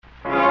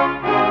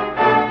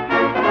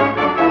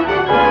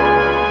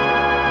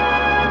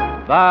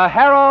The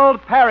Harold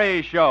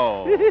Peary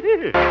Show.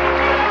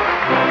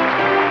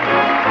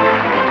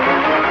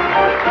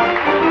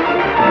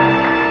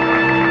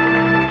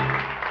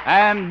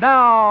 And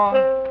now,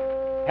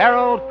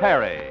 Harold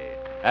Peary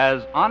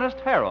as Honest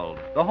Harold,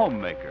 the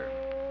homemaker.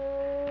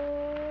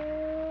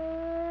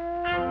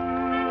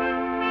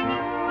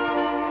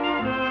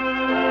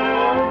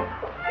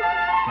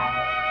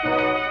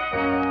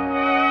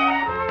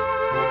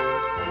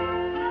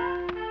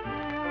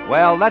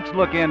 Well, let's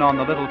look in on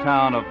the little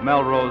town of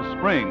Melrose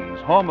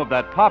Springs, home of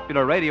that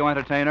popular radio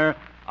entertainer,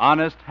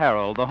 Honest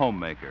Harold, the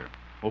homemaker.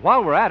 Well,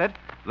 while we're at it,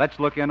 let's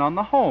look in on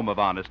the home of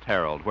Honest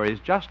Harold, where he's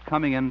just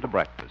coming in to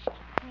breakfast.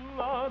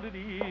 Well,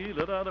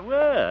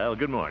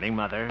 good morning,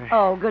 Mother.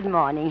 Oh, good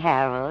morning,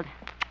 Harold.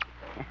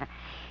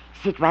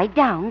 Sit right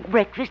down.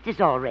 Breakfast is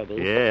all ready.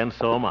 Yeah, and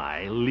so am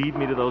I. Lead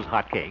me to those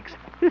hot cakes.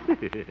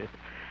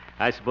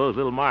 I suppose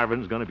little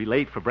Marvin's going to be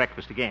late for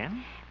breakfast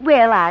again.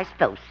 Well, I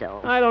suppose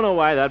so. I don't know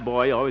why that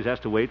boy always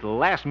has to wait till the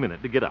last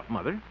minute to get up,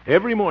 Mother.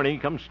 Every morning he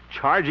comes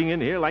charging in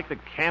here like the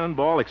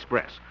Cannonball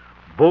Express.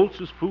 Bolts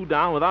his food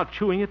down without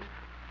chewing it.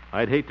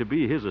 I'd hate to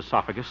be his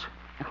esophagus.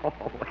 Oh,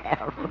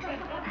 Harold.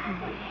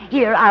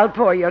 Here, I'll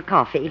pour your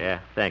coffee.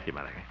 Yeah, thank you,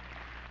 Mother.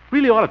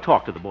 Really ought to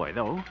talk to the boy,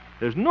 though.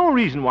 There's no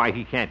reason why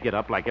he can't get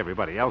up like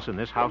everybody else in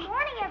this house. Good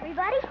morning,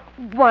 everybody.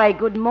 Why,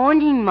 good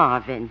morning,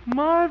 Marvin.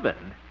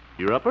 Marvin,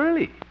 you're up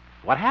early.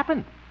 What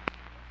happened?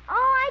 Oh,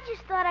 I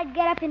just thought I'd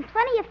get up in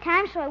plenty of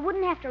time so I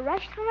wouldn't have to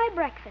rush through my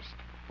breakfast.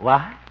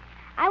 What?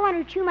 I want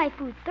to chew my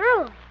food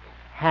thoroughly.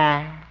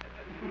 Huh?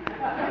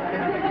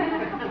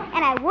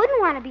 And I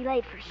wouldn't want to be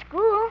late for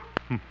school.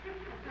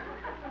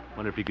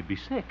 Wonder if he could be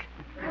sick.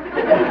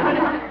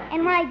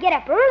 And when I get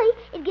up early,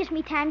 it gives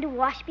me time to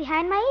wash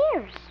behind my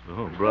ears.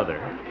 Oh, brother.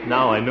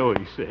 Now I know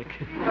he's sick.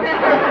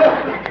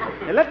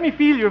 Hey, let me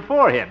feel your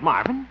forehead,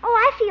 Marvin. Oh,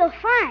 I feel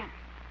fine.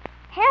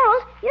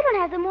 Harold, you don't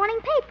have the morning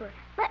paper.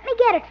 Let me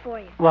get it for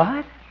you.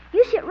 What?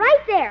 You sit right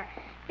there.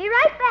 Be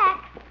right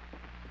back.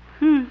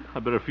 I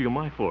better feel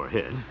my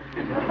forehead.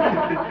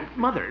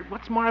 Mother,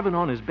 what's Marvin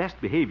on his best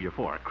behavior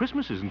for?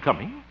 Christmas isn't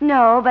coming.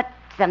 No, but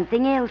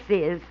something else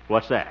is.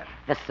 What's that?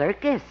 The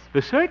circus.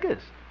 The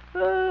circus?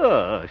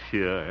 Oh,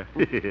 sure.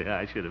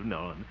 I should have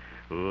known.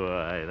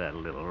 Why, that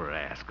little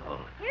rascal.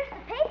 Here's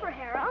the paper,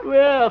 Harold.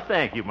 Well,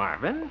 thank you,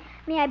 Marvin.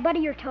 May I butter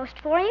your toast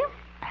for you?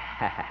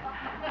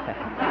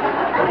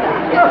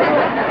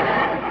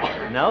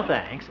 No,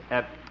 thanks.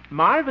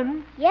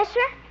 Marvin, Yes, sir?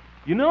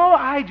 you know,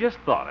 I just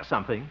thought of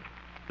something.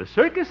 The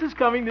circus is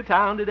coming to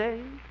town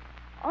today.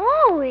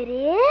 Oh, it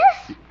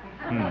is?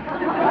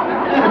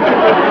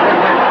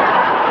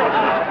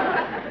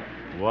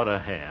 What a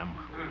ham.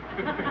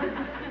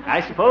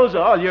 I suppose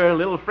all your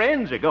little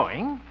friends are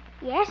going,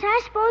 Yes,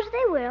 I suppose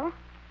they will.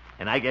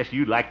 and I guess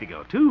you'd like to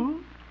go,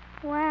 too.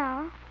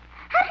 Well,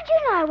 how did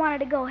you know I wanted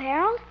to go,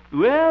 Harold?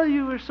 Well,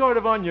 you were sort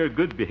of on your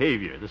good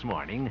behavior this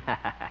morning.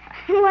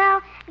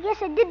 Well, I guess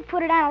I did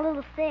put it on a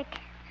little thick.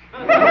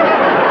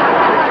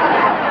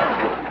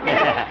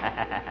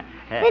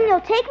 Then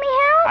you'll take me,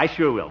 Harold? I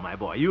sure will, my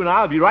boy. You and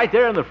I'll be right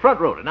there in the front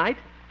row tonight.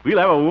 We'll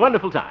have a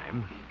wonderful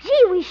time.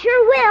 Gee, we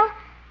sure will.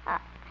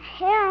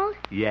 Harold,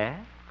 Yeah?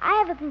 I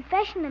have a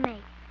confession to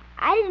make.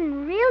 I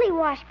didn't really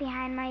wash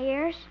behind my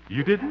ears.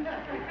 You didn't?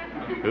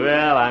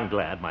 Well, I'm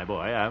glad, my boy.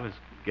 I was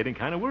getting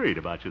kind of worried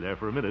about you there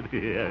for a minute.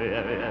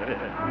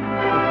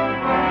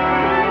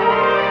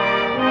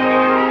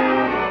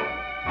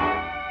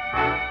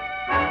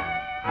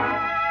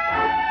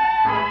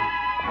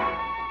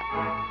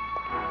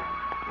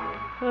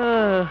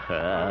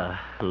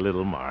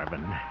 Little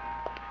Marvin.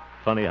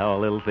 Funny how a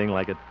little thing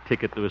like a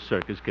ticket to a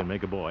circus can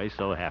make a boy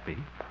so happy.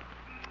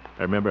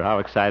 I remember how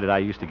excited I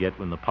used to get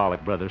when the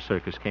Pollock Brothers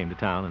Circus came to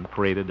town and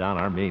paraded down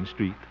our main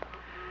street.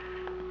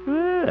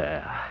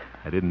 Well,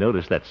 I didn't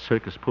notice that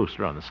circus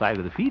poster on the side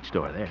of the feed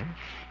store there.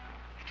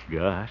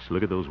 Gosh,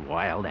 look at those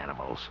wild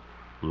animals.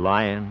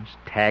 Lions,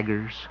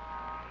 tigers.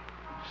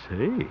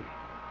 Say,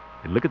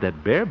 and look at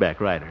that bareback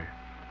rider.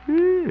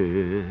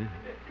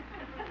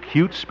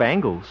 Cute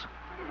Spangles.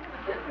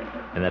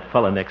 And that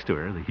fella next to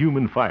her, the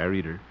human fire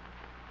eater,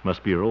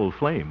 must be her old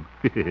flame.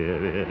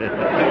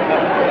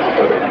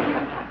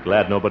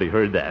 Glad nobody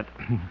heard that.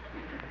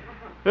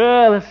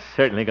 Well, it's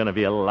certainly going to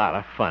be a lot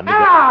of fun to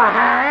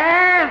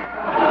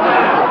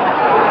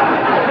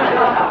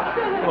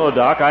Oh,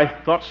 Doc, I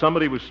thought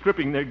somebody was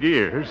stripping their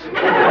gears.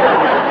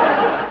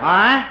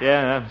 Huh?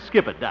 Yeah,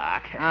 skip it,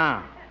 Doc.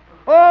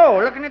 Oh,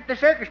 looking at the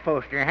circus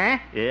poster, huh?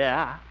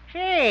 Yeah.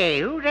 Say,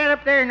 who's that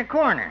up there in the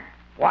corner?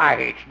 Why,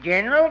 it's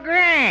General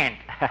Grant.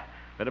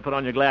 Better put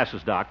on your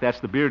glasses, Doc. That's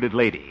the bearded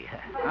lady.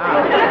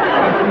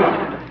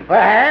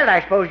 Well,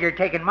 I suppose you're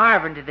taking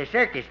Marvin to the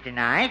circus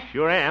tonight.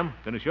 Sure am.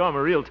 Going to show him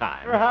a real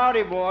time.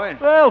 Howdy, boy.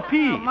 Well,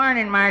 Pete. Good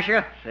morning,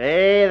 Marshal.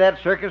 Say, that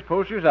circus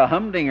poster's a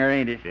humdinger,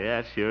 ain't it? Yeah,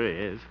 it sure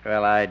is.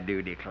 Well, I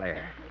do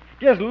declare.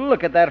 Just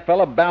look at that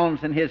fella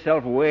balancing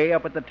himself way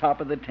up at the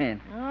top of the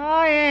tent.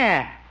 Oh,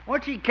 yeah.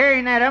 What's he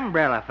carrying that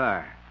umbrella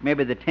for?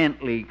 Maybe the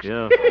tent leaks.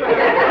 Yeah.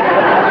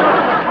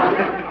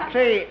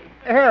 Say,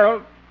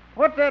 Harold,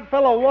 what's that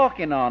fellow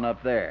walking on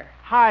up there?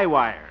 High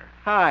wire.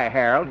 Hi,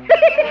 Harold.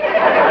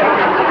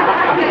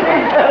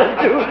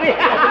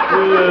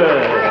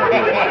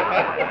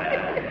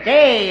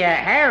 Say,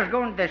 Harold's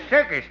going to the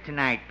circus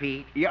tonight,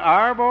 Pete. You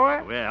are,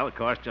 boy? Well, of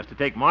course, just to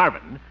take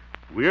Marvin.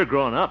 We're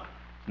grown up.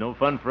 It's no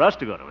fun for us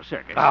to go to a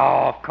circus.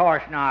 Oh, of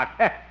course not.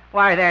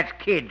 Why, that's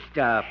kid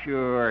stuff.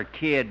 Sure,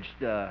 kid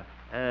stuff.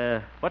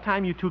 What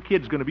time you two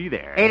kids going to be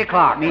there? 8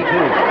 o'clock. Me too.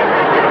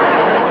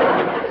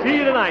 See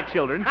you tonight,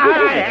 children. All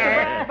right,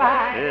 Harold.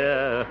 Bye.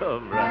 Yeah, all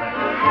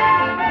right.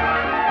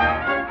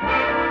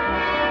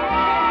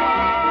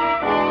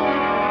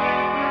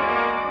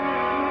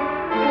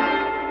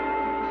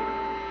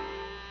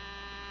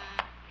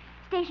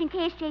 Station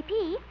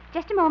KSJP.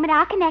 Just a moment,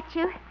 I'll connect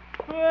you.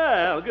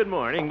 Well, good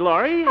morning,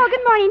 Glory. Oh,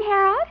 good morning,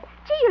 Harold.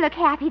 Gee, you look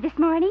happy this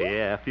morning.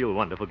 Yeah, I feel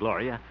wonderful,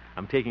 Gloria.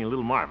 I'm taking a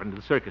little Marvin to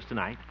the circus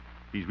tonight.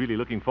 He's really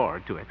looking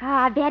forward to it. Oh,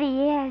 I bet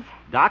he is.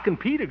 Doc and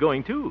Pete are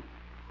going, too.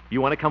 You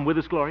want to come with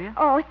us, Gloria?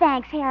 Oh,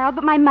 thanks, Harold,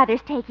 but my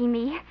mother's taking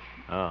me.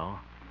 Oh.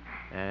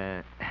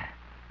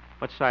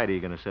 What side are you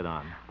going to sit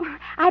on?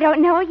 I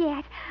don't know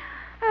yet.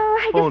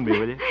 Oh, Phone me,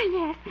 will you?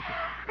 Yes.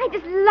 I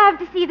just love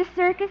to see the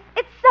circus.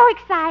 It's so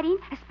exciting,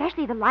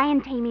 especially the lion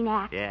taming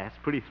act. Yeah, it's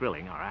pretty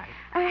thrilling, all right.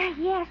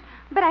 Yes,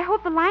 but I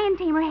hope the lion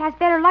tamer has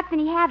better luck than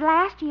he had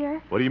last year.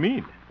 What do you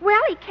mean?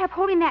 Well, he kept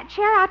holding that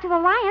chair out to the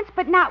lions,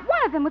 but not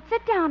one of them would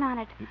sit down on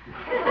it. You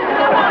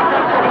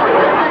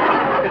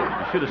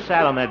should have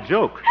sat on that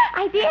joke.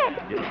 I did.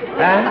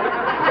 Huh?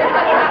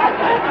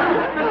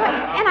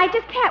 And I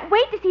just can't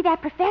wait to see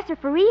that Professor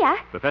Faria.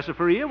 Professor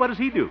Faria, what does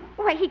he do?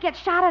 Why, he gets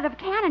shot out of a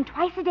cannon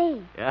twice a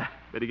day. Yeah,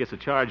 bet he gets a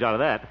charge out of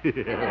that.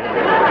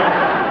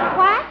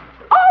 What?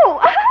 Oh!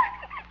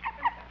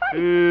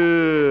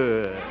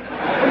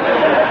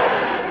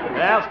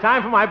 Well, it's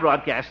time for my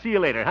broadcast. See you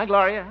later, huh,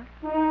 Gloria?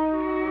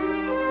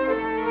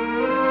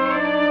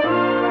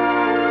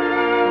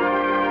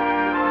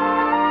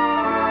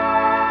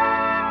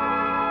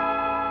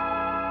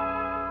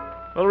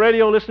 Well,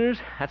 radio listeners,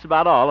 that's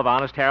about all of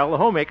Honest Harold the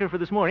Homemaker for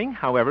this morning.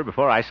 However,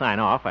 before I sign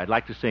off, I'd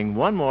like to sing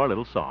one more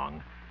little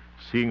song.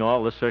 Seeing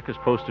all the circus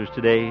posters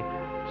today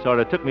sort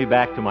of took me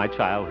back to my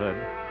childhood.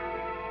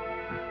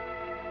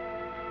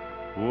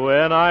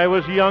 When I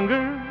was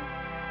younger,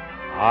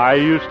 I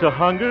used to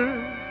hunger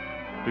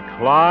to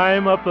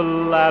climb up the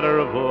ladder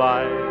of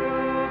life.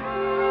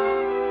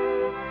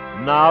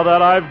 Now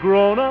that I've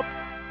grown up,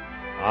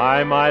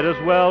 I might as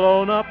well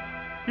own up.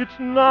 It's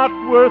not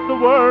worth the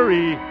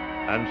worry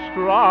and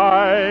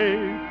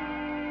strife.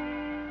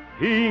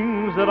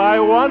 Things that I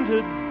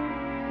wanted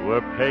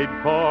were paid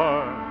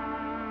for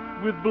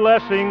with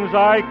blessings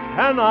I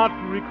cannot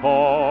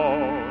recall.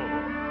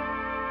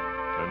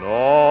 And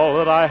all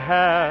that I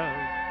have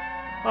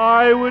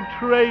I would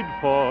trade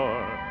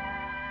for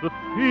the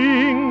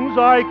things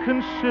I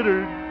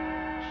considered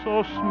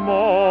so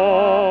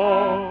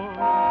small.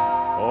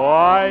 Oh,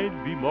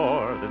 I'd be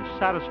more than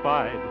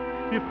satisfied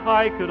if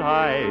I could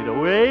hide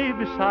away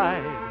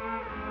beside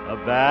a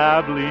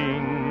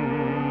babbling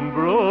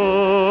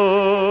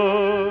brook.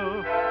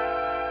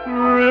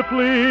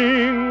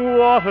 Rippling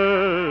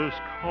waters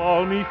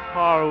call me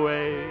far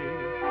away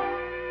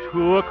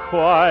to a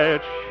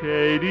quiet,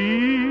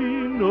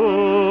 shady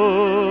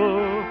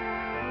nook.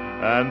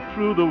 And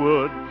through the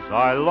woods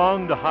I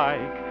long to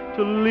hike,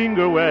 to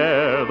linger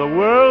where the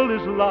world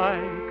is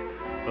like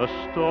a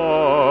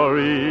storybook.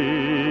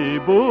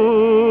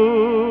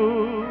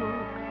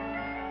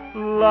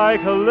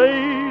 Like a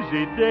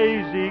lazy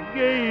daisy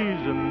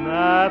gazing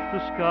at the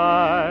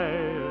sky,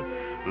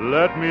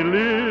 let me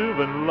live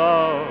and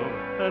love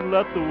and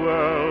let the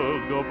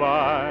world go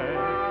by.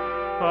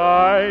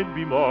 I'd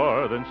be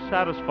more than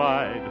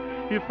satisfied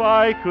if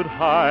I could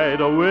hide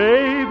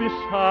away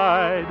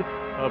beside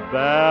a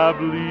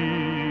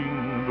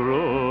babbling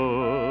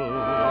brook.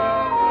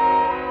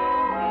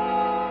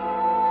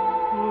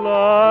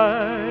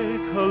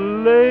 Like a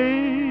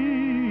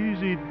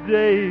lazy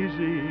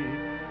daisy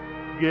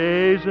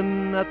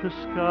gazing at the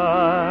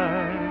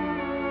sky,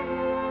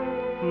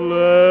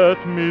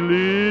 let me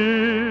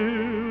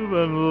live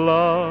and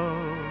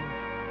love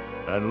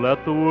and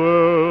let the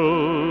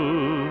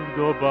world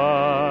go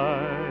by.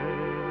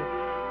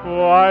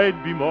 Oh,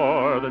 I'd be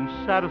more than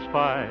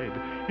satisfied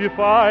if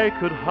I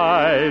could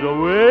hide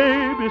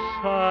away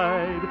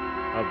beside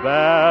a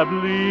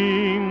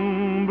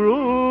babbling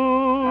brook.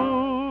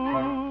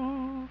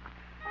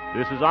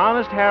 This is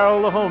Honest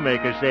Harold the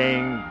Homemaker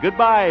saying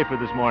goodbye for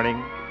this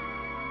morning.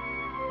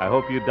 I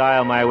hope you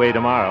dial my way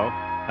tomorrow.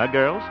 Huh,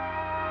 girls?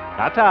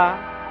 Ta-ta.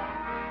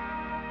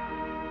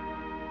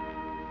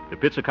 The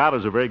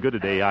pizzicatos are very good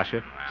today,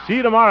 Yasha. See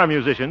you tomorrow,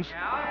 musicians.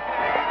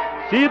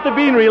 See you at the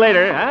beanery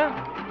later, huh?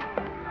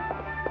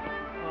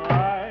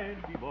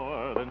 I'd be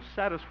more than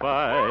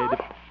satisfied.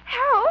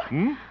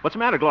 Harold? What's the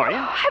matter, Gloria?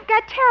 Oh, I've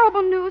got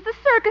terrible news. The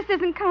circus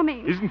isn't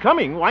coming. Isn't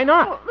coming? Why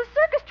not? Oh, the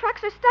circus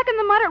trucks are stuck in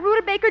the mud at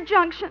Rutabaker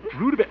Junction.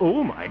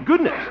 Oh, my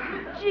goodness.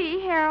 Gee,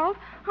 Harold,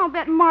 I'll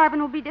bet Marvin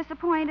will be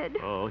disappointed.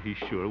 Oh, he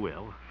sure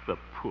will. The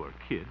poor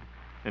kid.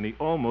 And he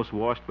almost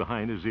washed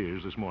behind his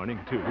ears this morning,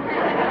 too.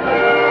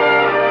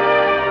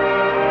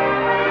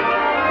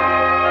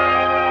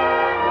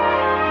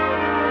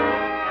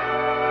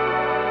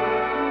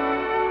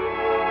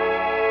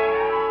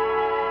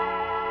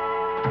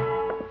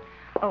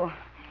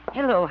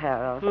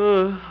 Harold.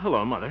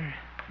 Hello, Mother.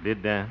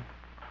 Did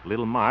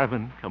little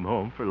Marvin come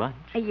home for lunch?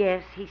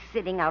 Yes, he's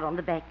sitting out on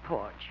the back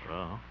porch.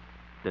 Oh.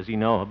 Does he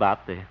know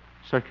about the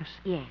circus?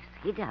 Yes,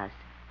 he does.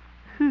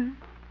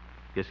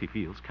 Guess he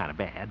feels kind of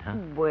bad, huh?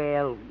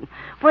 Well,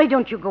 why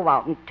don't you go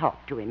out and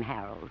talk to him,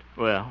 Harold?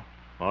 Well,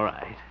 all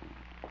right.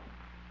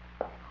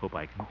 Hope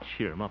I can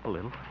cheer him up a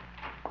little.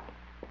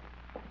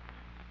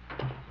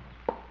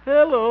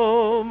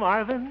 Hello,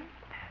 Marvin.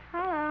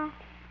 Hello.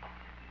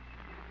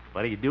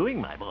 What are you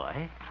doing, my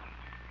boy?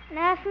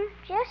 Nothing.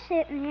 Just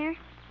sitting here.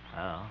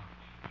 Oh.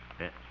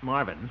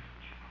 Marvin,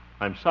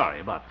 I'm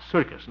sorry about the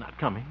circus not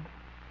coming.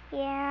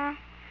 Yeah.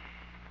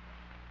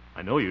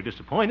 I know you're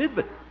disappointed,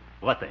 but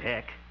what the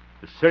heck?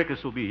 The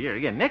circus will be here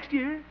again next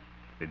year.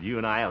 And you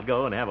and I will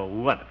go and have a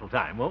wonderful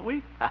time, won't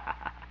we?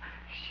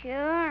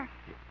 Sure.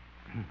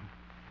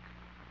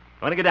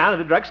 Want to go down to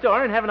the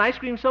drugstore and have an ice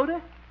cream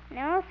soda?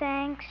 No,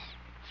 thanks.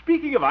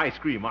 Speaking of ice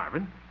cream,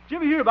 Marvin, did you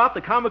ever hear about the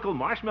comical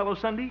marshmallow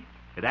sundae?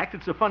 It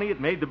acted so funny it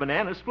made the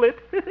banana split.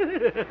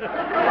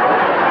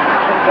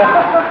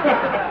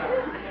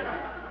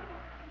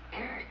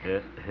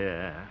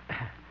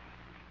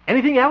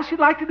 Anything else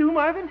you'd like to do,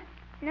 Marvin?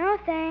 No,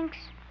 thanks.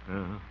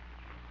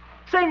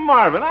 Say,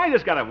 Marvin, I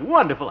just got a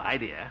wonderful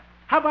idea.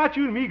 How about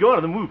you and me going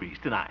to the movies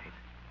tonight?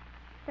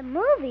 The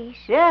movies?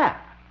 Yeah.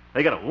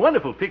 They got a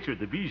wonderful picture at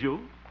the Bijou.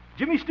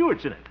 Jimmy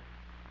Stewart's in it.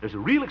 There's a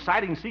real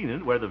exciting scene in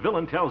it where the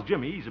villain tells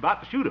Jimmy he's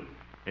about to shoot him.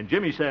 And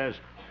Jimmy says,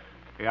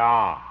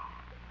 yeah.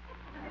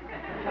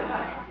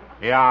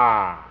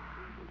 Yeah.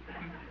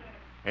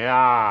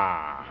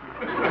 Yeah.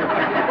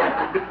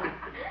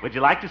 Would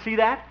you like to see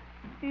that?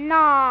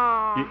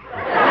 No.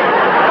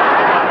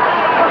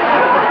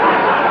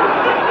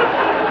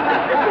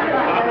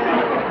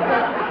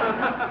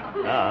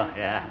 Oh,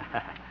 yeah.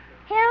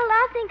 Harold,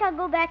 I think I'll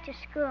go back to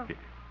school.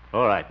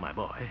 All right, my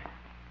boy.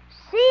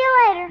 See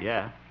you later.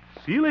 Yeah.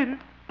 See you later.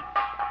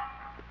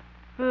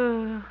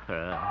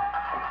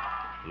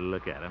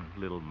 Look at him,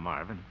 little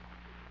Marvin.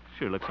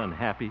 Sure looks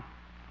unhappy,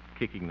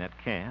 kicking that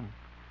can.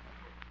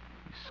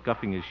 He's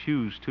scuffing his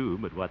shoes, too,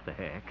 but what the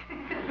heck.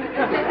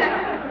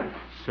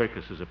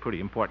 Circus is a pretty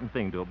important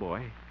thing to a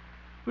boy.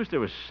 Wish there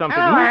was something...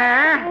 Hello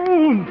there.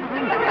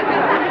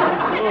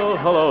 Oh,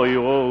 hello,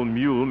 you old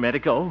mule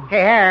medico.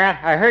 Hey, Harold,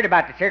 I heard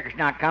about the circus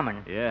not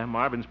coming. Yeah,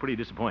 Marvin's pretty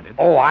disappointed.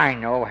 Oh, I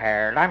know,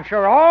 Harold. I'm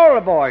sure all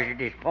the boys are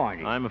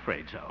disappointed. I'm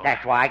afraid so.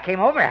 That's why I came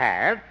over,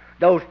 Harold.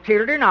 Those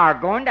children are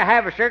going to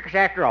have a circus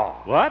after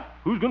all. What?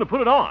 Who's going to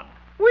put it on?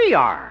 We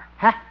are.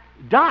 Huh?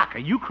 Doc, are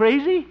you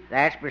crazy?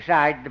 That's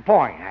beside the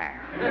point, Harold.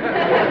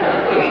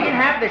 We can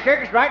have the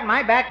circus right in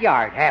my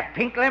backyard. Have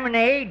pink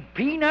lemonade,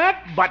 peanuts.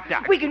 But,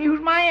 Doc... We can use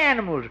my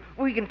animals.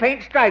 We can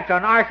paint stripes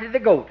on Arthur the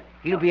goat.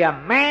 He'll be a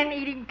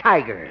man-eating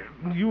tiger.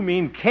 You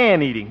mean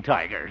can-eating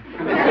tiger.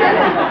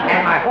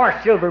 And my horse,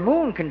 Silver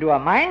Moon, can do a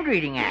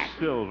mind-reading act.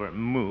 Silver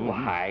Moon?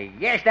 Why,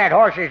 yes, that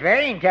horse is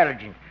very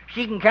intelligent.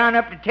 She can count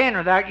up to 10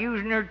 without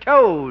using her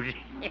toes.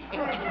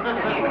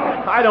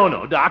 I don't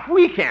know, Doc.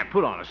 We can't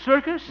put on a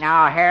circus.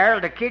 Now,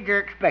 Harold, the kids are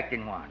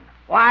expecting one.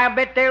 Why, I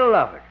bet they'll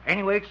love it.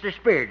 Anyway, it's the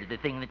spirit of the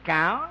thing that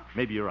counts.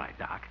 Maybe you're right,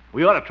 Doc.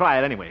 We ought to try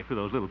it anyway for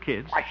those little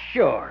kids. Why,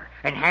 sure.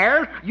 And,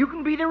 Harold, you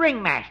can be the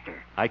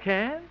ringmaster. I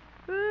can?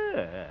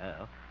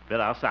 Well, bet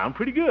I'll sound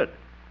pretty good.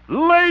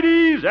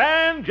 Ladies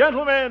and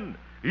gentlemen,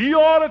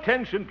 your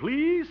attention,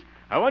 please.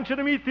 I want you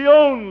to meet the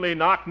only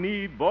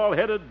knock-kneed,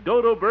 bald-headed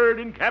dodo bird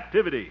in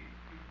captivity.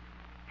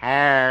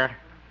 Harold,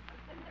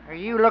 are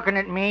you looking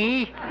at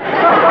me?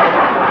 Why,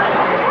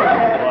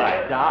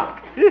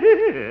 Doc.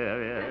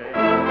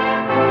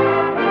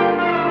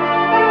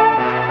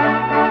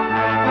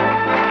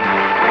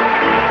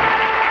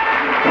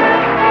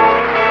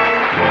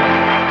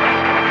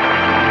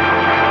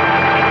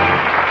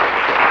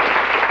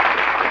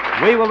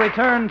 We will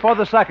return for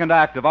the second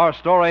act of our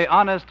story,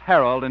 Honest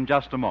Harold, in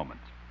just a moment.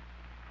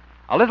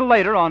 A little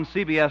later on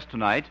CBS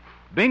Tonight,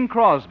 Bing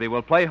Crosby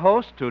will play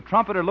host to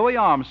trumpeter Louis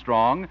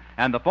Armstrong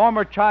and the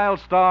former child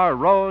star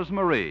Rose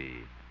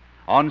Marie.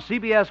 On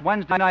CBS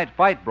Wednesday Night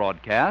Fight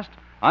broadcast,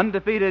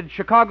 undefeated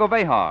Chicago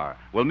Behar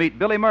will meet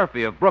Billy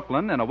Murphy of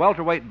Brooklyn in a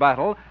welterweight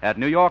battle at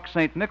New York's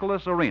St.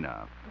 Nicholas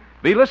Arena.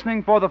 Be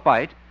listening for the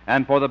fight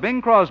and for the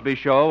Bing Crosby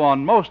Show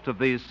on most of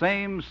these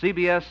same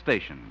CBS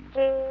stations.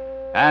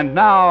 And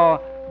now,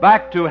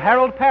 back to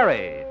Harold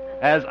Peary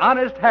as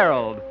Honest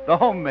Harold, the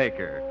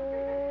homemaker.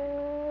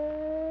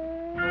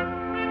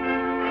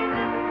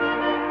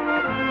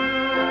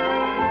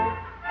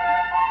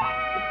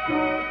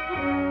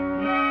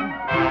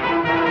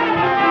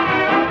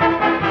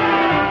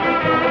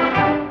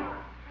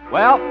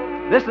 Well,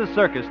 this is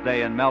Circus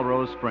Day in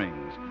Melrose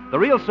Springs. The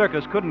real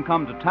circus couldn't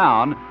come to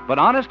town, but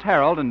Honest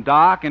Harold and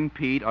Doc and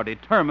Pete are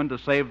determined to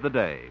save the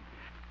day.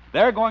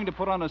 They're going to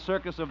put on a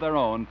circus of their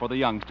own for the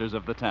youngsters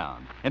of the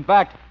town. In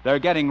fact, they're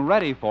getting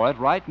ready for it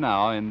right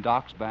now in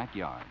Doc's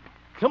backyard.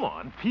 Come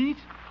on, Pete.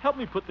 Help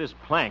me put this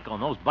plank on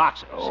those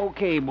boxes.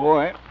 Okay,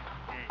 boy.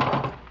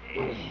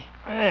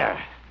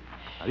 There.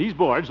 Now, these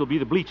boards will be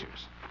the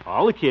bleachers.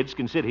 All the kids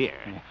can sit here.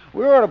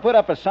 We ought to put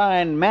up a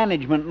sign,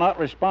 management not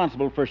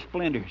responsible for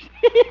splinters.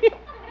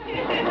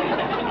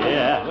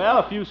 Well,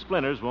 a few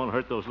splinters won't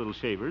hurt those little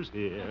shavers.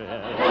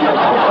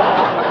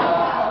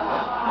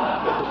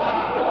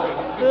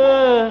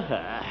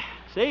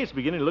 Say, it's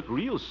beginning to look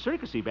real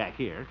circusy back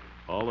here.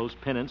 All those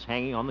pennants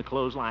hanging on the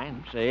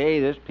clothesline. Say,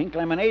 this pink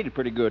lemonade is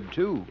pretty good,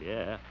 too.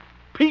 Yeah.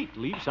 Pete,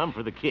 leave some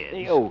for the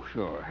kids. Oh,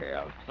 sure,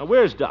 Harold. Now,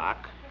 where's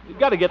Doc? We've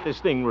got to get this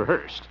thing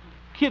rehearsed.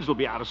 Kids will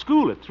be out of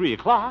school at 3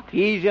 o'clock.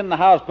 He's in the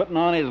house putting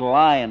on his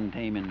lion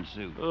taming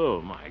suit.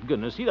 Oh, my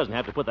goodness. He doesn't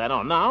have to put that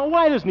on now.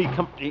 Why doesn't he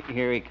come...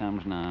 Here he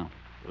comes now.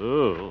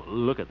 Oh,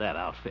 look at that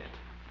outfit.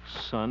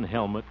 Sun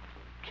helmet,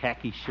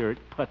 khaki shirt,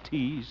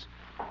 puttees.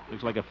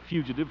 Looks like a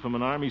fugitive from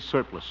an army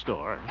surplus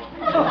store.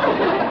 Well,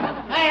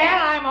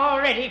 I'm all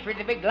ready for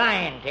the big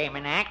lion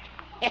taming act.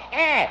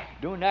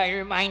 Don't I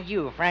remind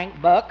you of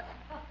Frank Buck?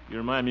 You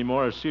remind me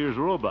more of Sears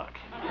Roebuck.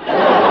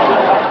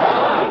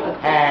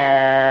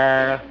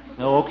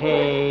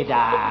 Okay,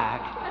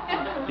 Doc.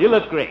 You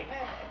look great.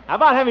 How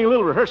about having a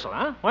little rehearsal,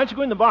 huh? Why don't you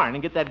go in the barn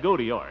and get that goat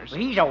of yours?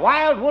 Well, he's a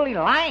wild, woolly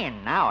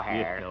lion now,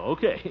 Harold.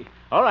 Yeah, okay.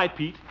 All right,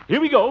 Pete.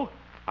 Here we go.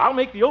 I'll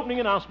make the opening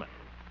announcement.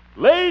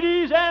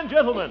 Ladies and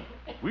gentlemen,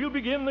 we'll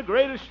begin the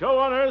greatest show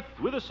on earth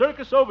with a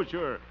circus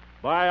overture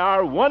by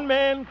our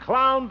one-man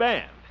clown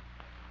band.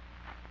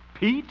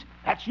 Pete,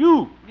 that's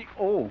you.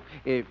 Oh,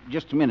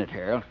 just a minute,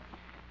 Harold.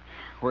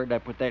 Where'd I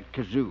put that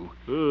kazoo?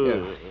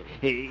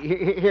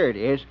 Here it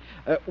is.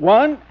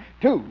 1,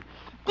 2.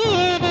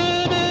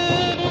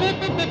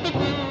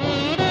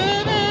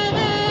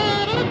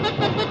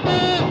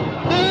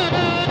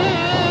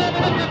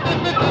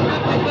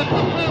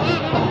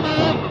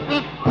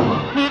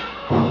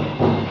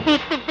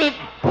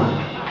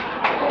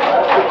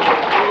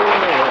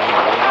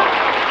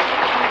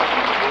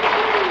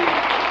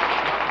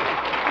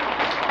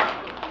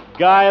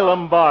 Guy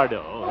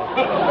Lombardo.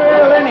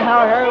 Well,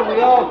 anyhow, Harold,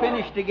 we all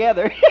finished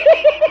together.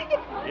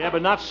 Yeah,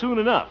 but not soon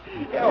enough.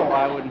 Oh,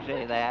 I wouldn't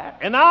say that.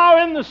 And now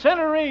in the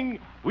center ring,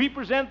 we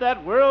present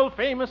that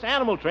world-famous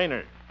animal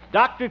trainer,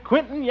 Dr.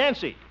 Quentin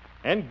Yancey,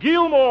 and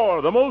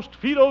Gilmore, the most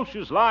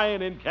ferocious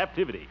lion in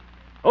captivity.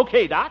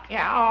 Okay, Doc?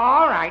 Yeah,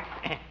 all right.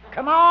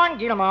 Come on,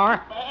 Gilmore.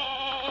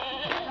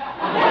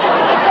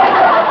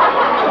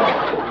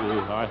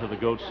 Arthur the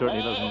goat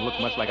certainly doesn't look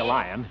much like a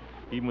lion,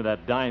 even with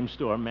that dime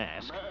store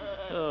mask.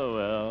 Oh,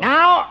 well.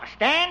 Now,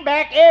 stand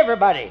back,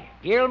 everybody.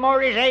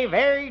 Gilmore is a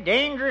very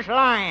dangerous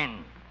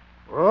lion.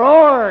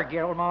 Roar,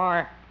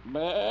 Gilmore.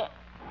 Oh,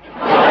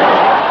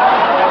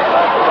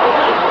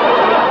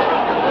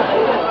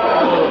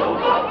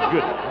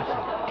 goodness.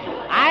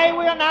 I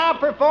will now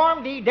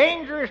perform the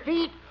dangerous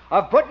feat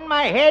of putting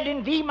my head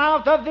in the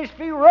mouth of this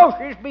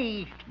ferocious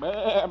beast.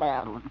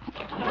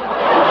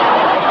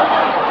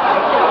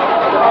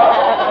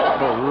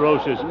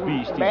 Ferocious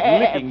beast. He's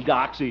licking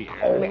Doc's ear.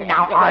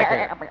 Now,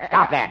 Arthur,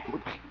 stop that.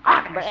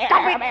 Arthur,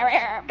 stop it.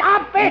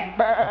 Stop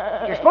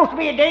it. You're supposed to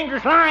be a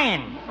dangerous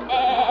lion.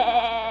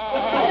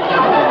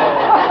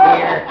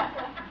 Here,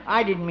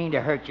 I didn't mean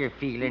to hurt your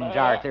feelings,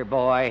 Arthur,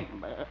 boy.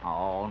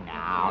 Oh,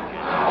 now.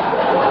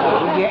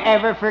 Will you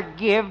ever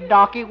forgive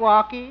Docky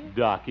Walkie?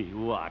 Docky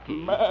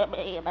Walkie.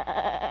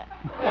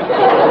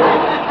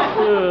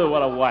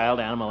 What a wild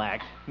animal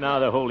act. Now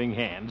they're holding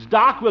hands.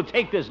 Doc, we'll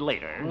take this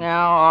later. No,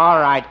 all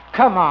right.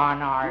 Come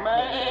on,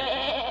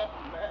 Arthur.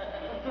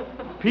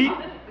 Pete,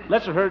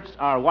 let's rehearse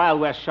our Wild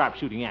West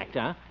sharpshooting act,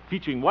 huh?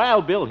 Featuring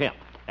Wild Bill Hemp.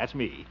 That's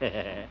me.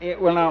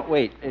 Well, now,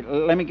 wait.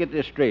 Let me get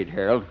this straight,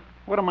 Harold.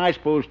 What am I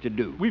supposed to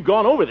do? We've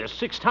gone over this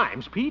 6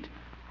 times, Pete.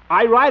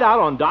 I ride out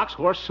on Doc's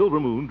horse, Silver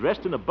Moon,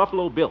 dressed in a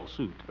Buffalo Bill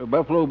suit. A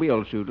Buffalo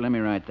Bill suit. Let me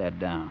write that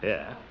down.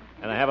 Yeah.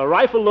 And I have a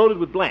rifle loaded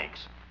with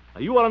blanks. Now,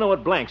 you ought to know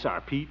what blanks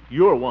are, Pete.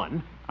 You're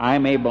one.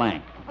 I'm a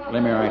blank.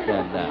 Let me write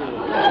that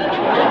down.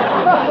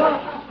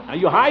 Now,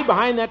 you hide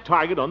behind that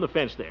target on the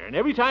fence there, and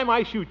every time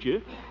I shoot,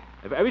 you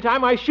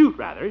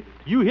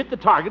hit the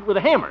target with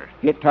a hammer.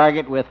 Hit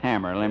target with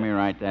hammer. Let me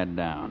write that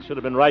down. Should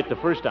have been right the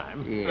first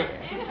time. Yeah.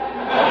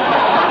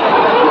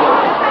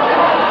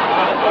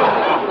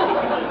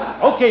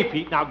 Okay,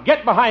 Pete, now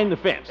get behind the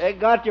fence. I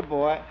got you,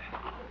 boy.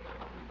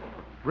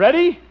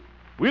 Ready?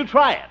 We'll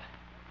try it.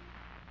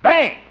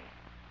 Bang!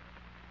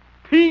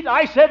 Pete,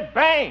 I said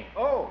bang!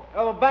 Oh,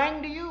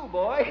 bang to you,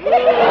 boy. The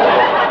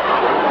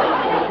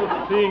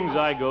things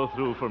I go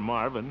through for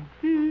Marvin.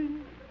 Hey,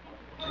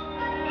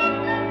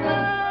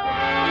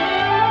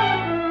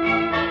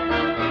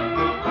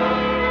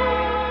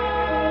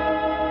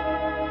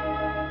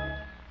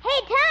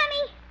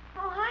 Tommy.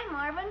 Oh, hi,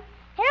 Marvin.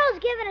 Harold's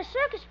giving a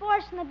circus for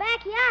us in the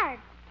backyard.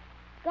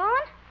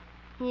 Going?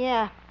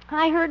 Yeah,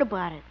 I heard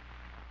about it.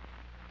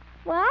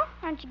 Well,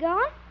 aren't you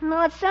going?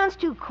 No, it sounds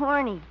too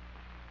corny.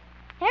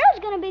 Harold's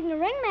going to be the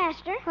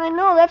ringmaster. I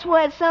know, that's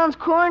why it sounds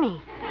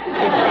corny.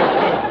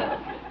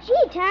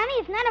 Gee, Tommy,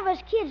 if none of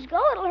us kids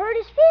go, it'll hurt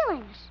his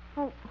feelings.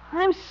 Oh,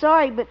 I'm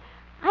sorry, but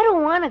I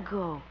don't want to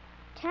go.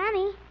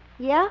 Tommy,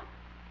 Yeah?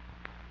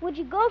 would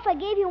you go if I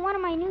gave you one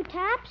of my new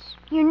tops?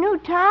 Your new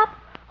top?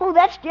 Oh,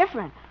 that's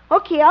different.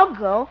 Okay, I'll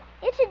go.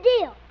 It's a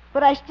deal.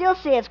 But I still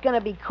say it's going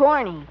to be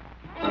corny.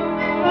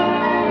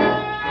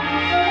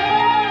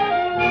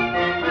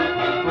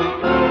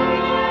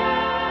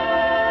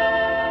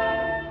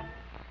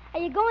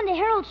 going to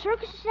Harold's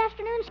Circus this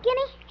afternoon,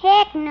 Skinny?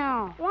 Heck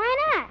no. Why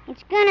not?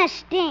 It's gonna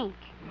stink.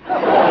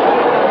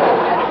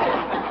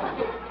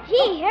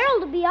 Gee,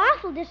 Harold will be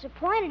awful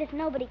disappointed if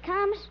nobody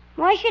comes.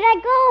 Why should I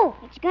go?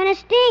 It's gonna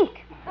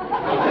stink.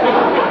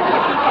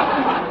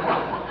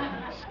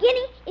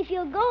 Skinny, if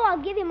you'll go,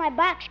 I'll give you my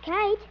box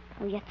kite.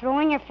 Will you throw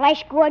in your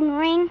Flash Gordon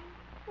ring?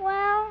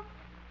 Well,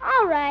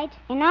 all right.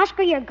 And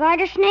Oscar your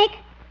garter snake?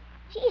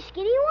 Gee,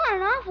 Skinny, you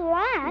want an awful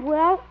lot.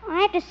 Well,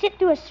 I have to sit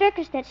through a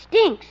circus that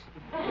stinks.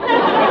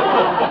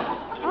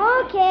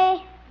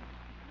 Okay.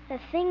 The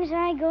things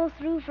I go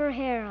through for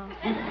Harold.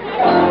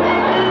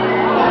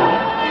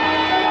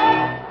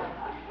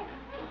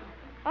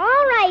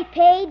 All right,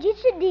 Paige,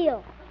 it's a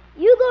deal.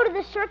 You go to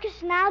the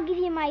circus and I'll give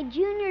you my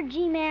Junior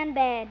G-Man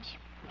badge.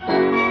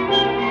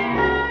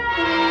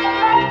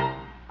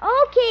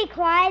 Okay,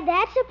 Clyde,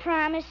 that's a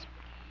promise.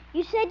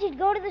 You said you'd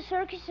go to the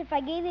circus if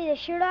I gave you the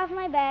shirt off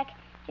my back.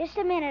 Just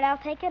a minute, I'll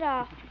take it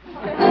off.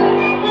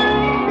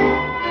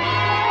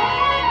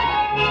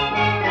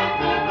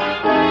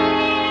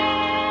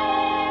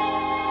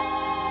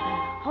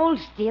 Hold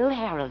still,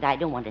 Harold. I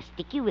don't want to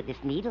stick you with this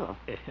needle.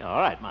 All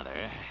right,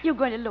 Mother. You're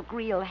going to look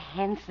real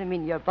handsome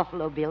in your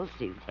Buffalo Bill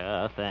suit.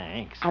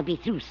 Thanks. I'll be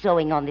through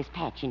sewing on this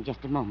patch in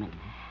just a moment.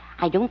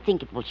 I don't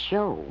think it will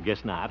show.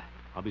 Guess not.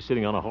 I'll be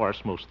sitting on a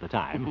horse most of the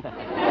time.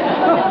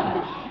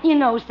 You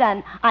know,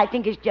 son, I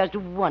think it's just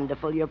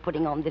wonderful you're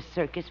putting on this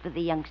circus for the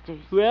youngsters.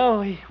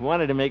 Well, we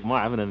wanted to make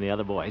Marvin and the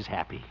other boys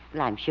happy.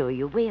 Well, I'm sure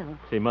you will.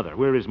 Say, Mother,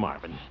 where is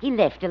Marvin? He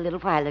left a little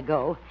while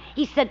ago.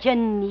 He's such a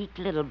neat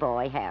little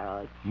boy,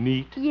 Harold.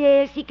 Neat?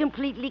 Yes, he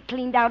completely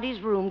cleaned out his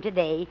room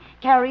today,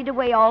 carried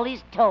away all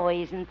his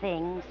toys and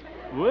things.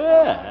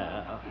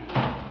 Well.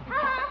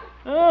 Hello.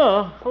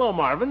 Oh, hello,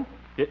 Marvin.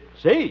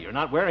 Say, you're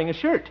not wearing a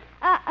shirt.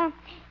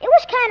 It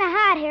was kind of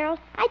hot, Harold.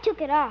 I took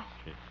it off.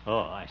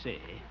 Oh, I see.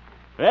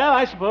 Well,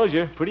 I suppose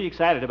you're pretty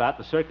excited about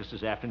the circus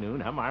this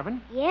afternoon, huh,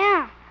 Marvin?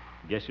 Yeah.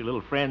 Guess your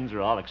little friends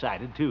are all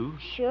excited, too.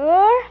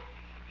 Sure.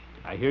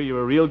 I hear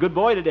you're a real good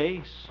boy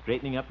today,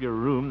 straightening up your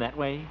room that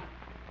way.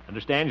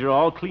 Understand you're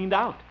all cleaned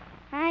out.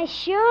 I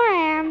sure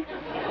am.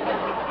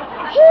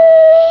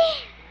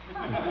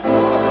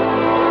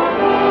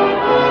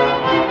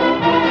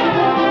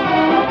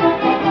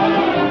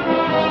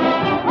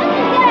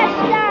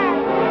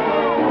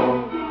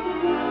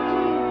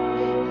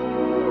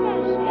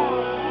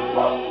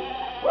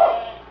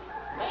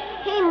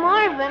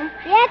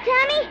 Yeah,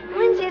 Tommy?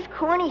 When's this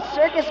corny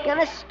circus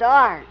gonna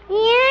start? Yeah,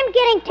 I'm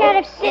getting tired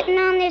of sitting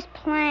on this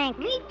plank.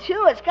 Me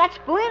too. It's got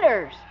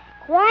splinters.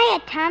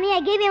 Quiet, Tommy. I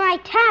gave you my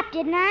top,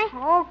 didn't I?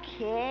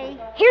 Okay.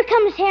 Here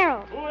comes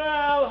Harold.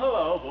 Well,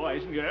 hello,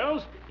 boys and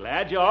girls.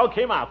 Glad you all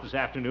came out this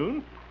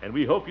afternoon, and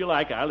we hope you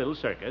like our little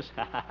circus.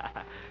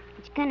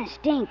 It's gonna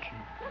stink.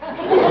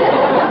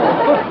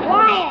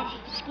 Quiet.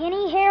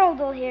 Skinny, Harold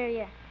will hear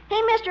you.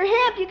 Hey, Mr.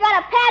 Hemp, you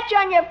got a patch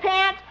on your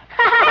pants.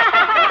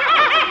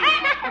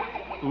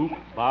 Oop,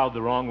 bowed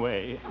the wrong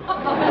way.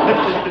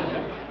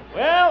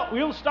 Well,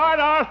 we'll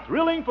start our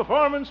thrilling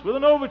performance with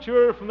an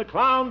overture from the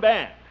Clown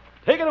Band.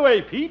 Take it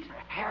away, Pete.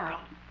 Harold,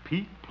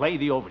 Pete, play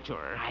the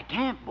overture. I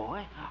can't,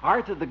 boy.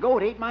 Arthur the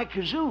goat ate my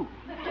kazoo.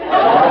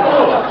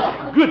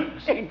 Oh,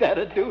 goodness. Ain't that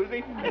a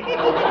doozy?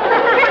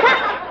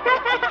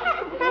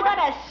 What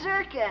a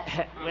circus.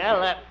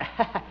 Well,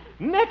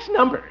 next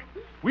number.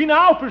 We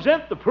now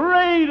present the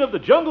Parade of the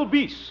Jungle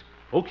Beasts.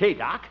 Okay,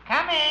 Doc.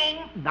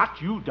 Coming.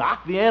 Not you,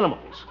 Doc, the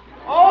animals.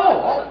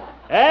 Oh.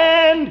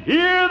 And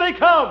here they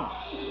come.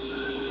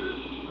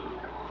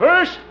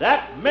 First,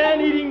 that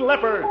man-eating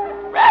leopard.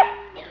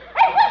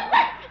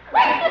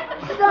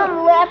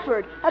 Some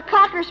leopard. A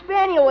cocker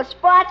spaniel with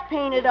spots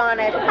painted on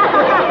it.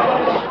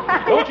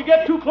 Don't you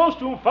get too close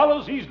to him,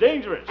 fellas. He's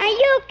dangerous. Are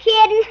you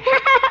kidding?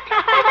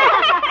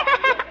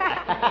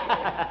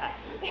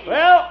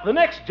 Well, the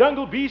next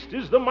jungle beast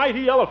is the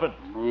mighty elephant.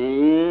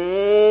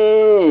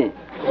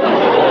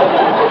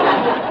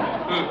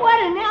 What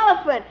an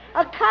elephant.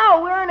 A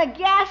cow wearing a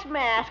gas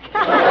mask. I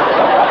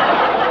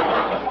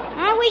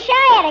wish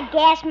I had a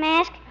gas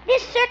mask.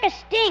 This circus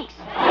stinks.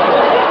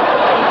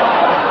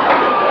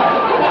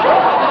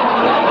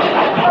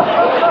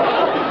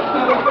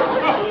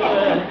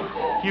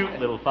 Cute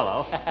little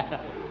fellow.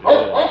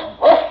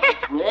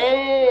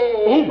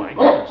 Oh, my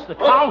goodness. The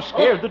cow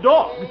scared the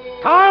dog.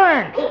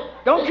 Collins,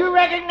 don't you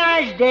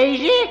recognize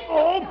Daisy?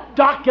 Oh,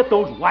 Doc, get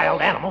those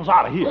wild animals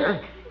out of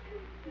here.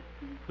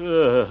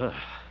 Well,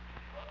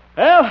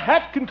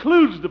 that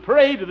concludes the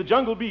parade of the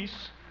jungle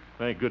beasts.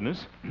 Thank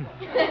goodness.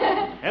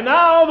 And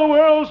now the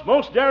world's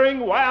most daring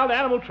wild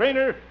animal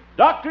trainer,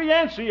 Dr.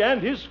 Yancey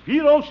and his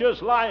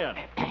ferocious lion.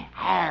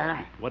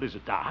 Harold, What is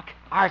it, Doc?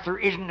 Arthur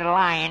isn't a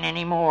lion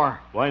anymore.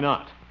 Why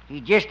not? He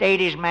just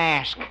ate his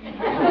mask. Ew,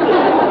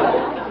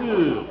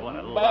 what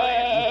a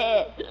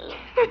lion.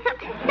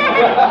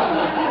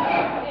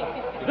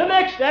 The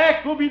next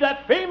act will be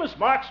that famous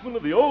marksman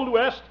of the Old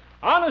West,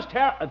 Wild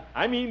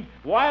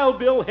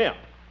Bill Hemp.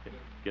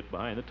 Get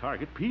behind the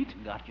target, Pete.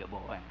 Got you,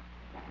 boy.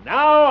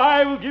 Now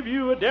I will give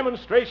you a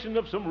demonstration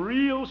of some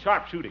real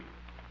sharpshooting,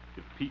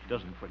 if Pete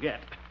doesn't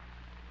forget.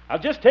 I'll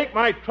just take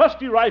my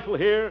trusty rifle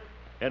here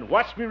and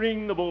watch me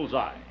ring the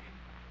bullseye.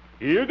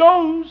 Here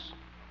goes.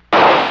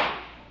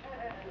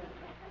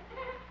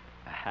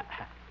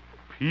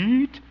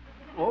 Pete?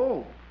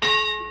 Oh.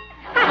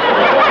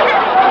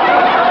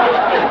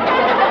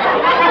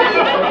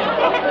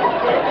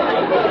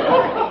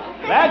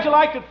 Glad you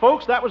liked it,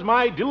 folks. That was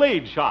my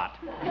delayed shot.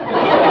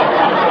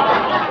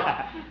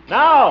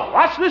 Now,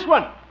 watch this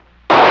one.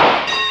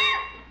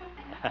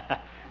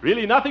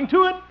 Really nothing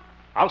to it?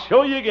 I'll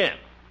show you again.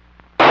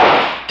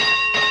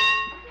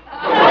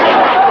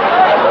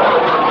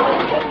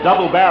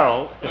 Double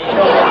barrel.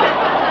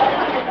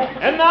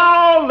 And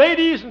now,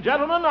 ladies and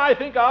gentlemen, I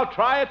think I'll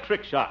try a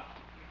trick shot.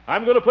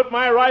 I'm going to put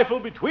my rifle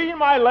between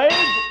my legs.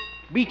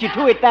 Beat you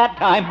to it that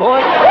time, boy.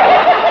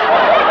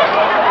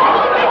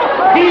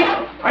 Pete,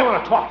 I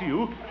want to talk to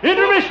you.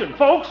 Intermission,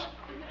 folks.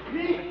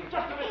 Hey,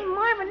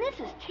 Marvin, this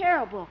is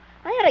terrible.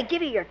 I ought to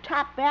give you your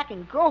top back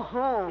and go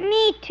home.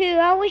 Me too.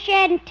 I wish I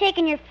hadn't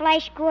taken your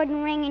Flash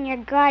Gordon ring and your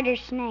garter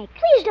snake.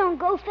 Please don't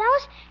go,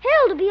 fellas.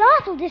 Harold will be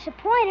awful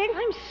disappointed.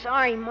 I'm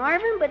sorry,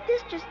 Marvin, but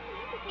this just...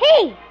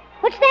 Hey,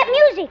 what's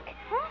that music?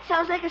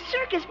 Sounds like a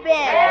circus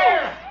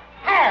band.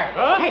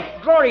 Huh? Hey,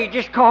 Gloria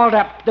just called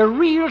up. The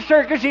real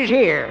circus is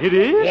here. It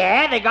is?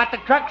 Yeah, they got the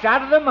trucks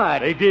out of the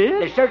mud. They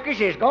did? The circus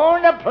is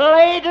going to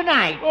play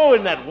tonight. Oh,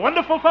 isn't that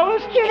wonderful,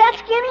 fellas? Hear that,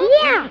 Skinny?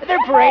 Yeah.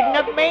 They're parading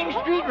up Main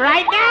Street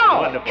right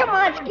now. Wonderful. Come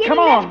on, Skinny. Come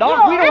on, let's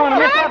Doc. go. We don't want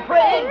to miss Come our on.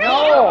 parade.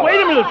 No. Wait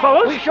a minute,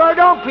 fellas. We sure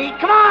don't, Pete.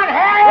 Come on, Wait a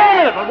Harry.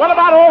 minute, but what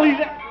about all these...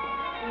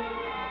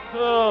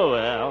 Oh,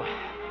 well.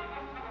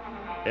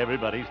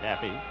 Everybody's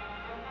happy.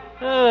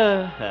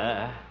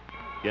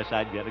 Guess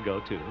I'd better go,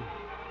 too.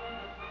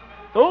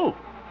 Oh,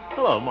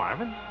 hello,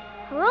 Marvin.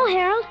 Hello,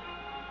 Harold.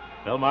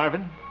 Well,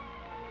 Marvin,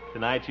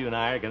 tonight you and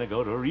I are going to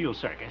go to a real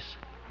circus.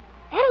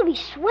 That'll be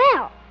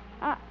swell.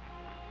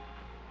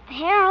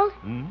 Harold,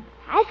 Hmm?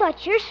 I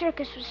thought your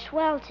circus was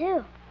swell,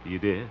 too. You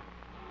did?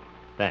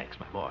 Thanks,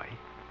 my boy.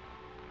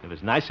 It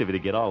was nice of you to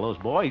get all those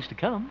boys to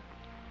come.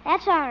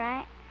 That's all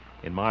right.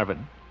 And,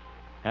 Marvin,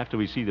 after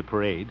we see the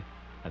parade,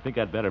 I think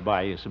I'd better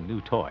buy you some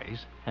new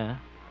toys. Huh?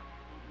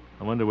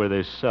 I wonder where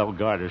they sell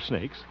garter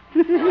snakes.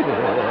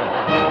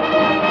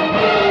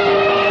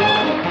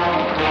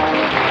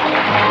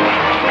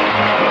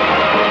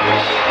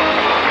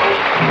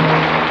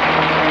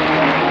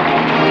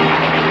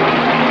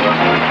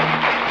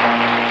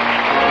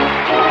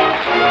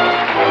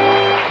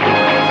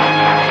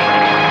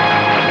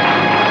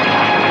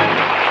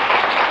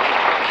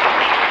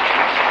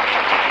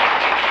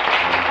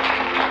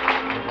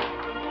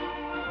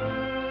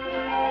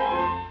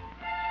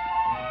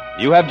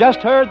 You have just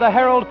heard the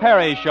Harold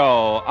Peary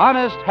Show,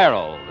 Honest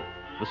Harold.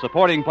 The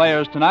supporting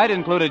players tonight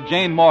included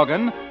Jane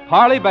Morgan,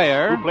 Harley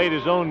Bayer, Who played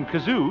his own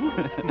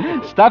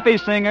kazoo. Stuffy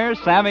Singer,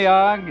 Sammy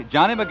Ogg,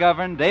 Johnny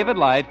McGovern, David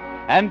Light,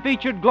 and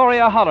featured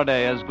Gloria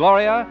Holliday as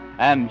Gloria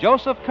and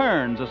Joseph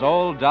Kearns as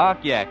old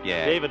Doc Yak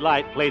Yak. David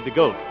Light played the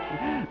goat.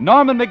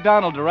 Norman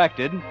McDonald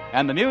directed,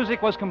 and the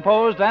music was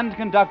composed and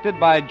conducted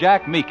by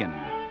Jack Meakin.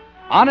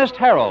 Honest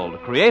Harold,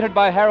 created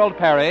by Harold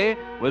Peary,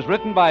 was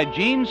written by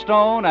Gene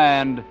Stone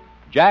and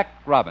Jack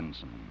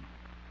Robinson.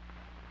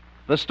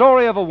 The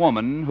story of a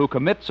woman who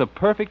commits a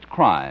perfect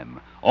crime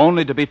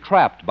only to be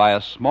trapped by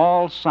a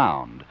small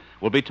sound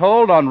will be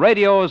told on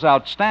radio's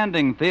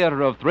outstanding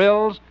theater of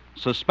thrills,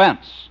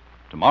 Suspense,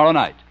 tomorrow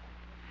night.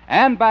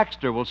 Ann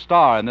Baxter will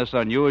star in this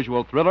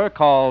unusual thriller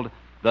called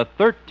The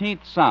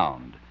 13th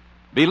Sound.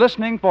 Be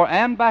listening for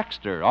Ann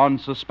Baxter on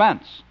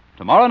Suspense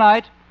tomorrow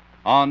night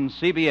on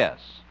CBS.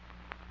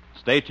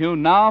 Stay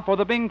tuned now for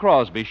the Bing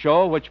Crosby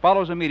Show, which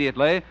follows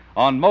immediately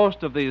on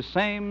most of these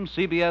same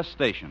CBS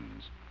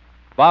stations.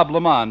 Bob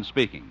Lamont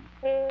speaking.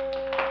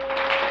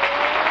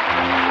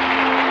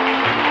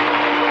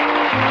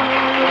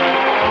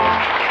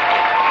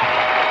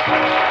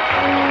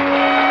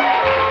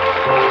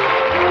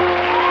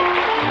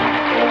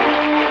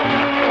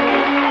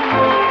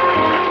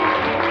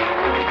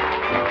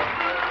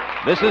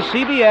 This is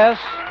CBS,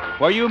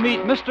 where you meet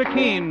Mr.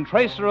 Keene,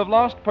 tracer of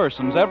lost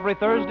persons, every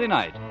Thursday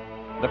night.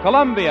 The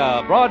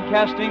Columbia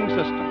Broadcasting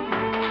System.